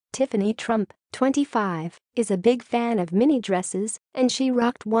Tiffany Trump, 25, is a big fan of mini dresses, and she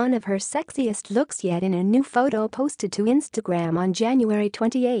rocked one of her sexiest looks yet in a new photo posted to Instagram on January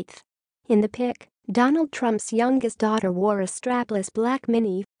 28. In the pic, Donald Trump's youngest daughter wore a strapless black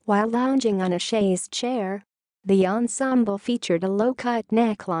mini while lounging on a chaise chair. The ensemble featured a low-cut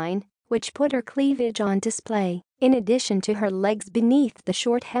neckline, which put her cleavage on display, in addition to her legs beneath the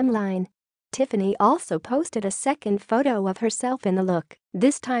short hemline. Tiffany also posted a second photo of herself in the look,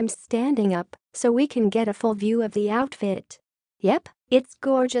 this time standing up, so we can get a full view of the outfit. Yep, it's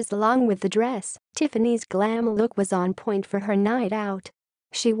gorgeous along with the dress. Tiffany's glam look was on point for her night out.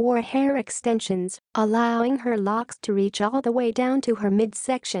 She wore hair extensions, allowing her locks to reach all the way down to her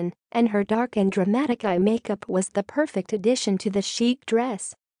midsection, and her dark and dramatic eye makeup was the perfect addition to the chic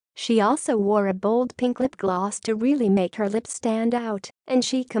dress. She also wore a bold pink lip gloss to really make her lips stand out, and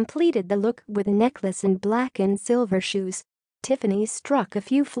she completed the look with a necklace and black and silver shoes. Tiffany struck a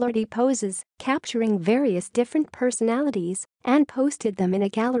few flirty poses, capturing various different personalities, and posted them in a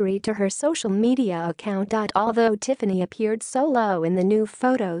gallery to her social media account. Although Tiffany appeared solo in the new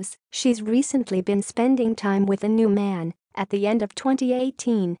photos, she's recently been spending time with a new man. At the end of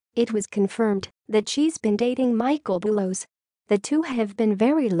 2018, it was confirmed that she's been dating Michael Bulos. The two have been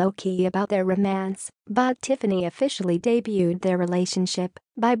very low-key about their romance, but Tiffany officially debuted their relationship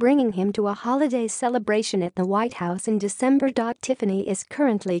by bringing him to a holiday celebration at the White House in December. Tiffany is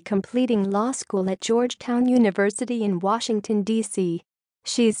currently completing law school at Georgetown University in Washington, D.C.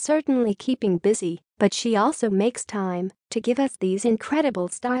 She's certainly keeping busy, but she also makes time to give us these incredible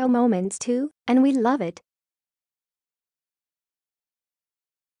style moments too, and we love it.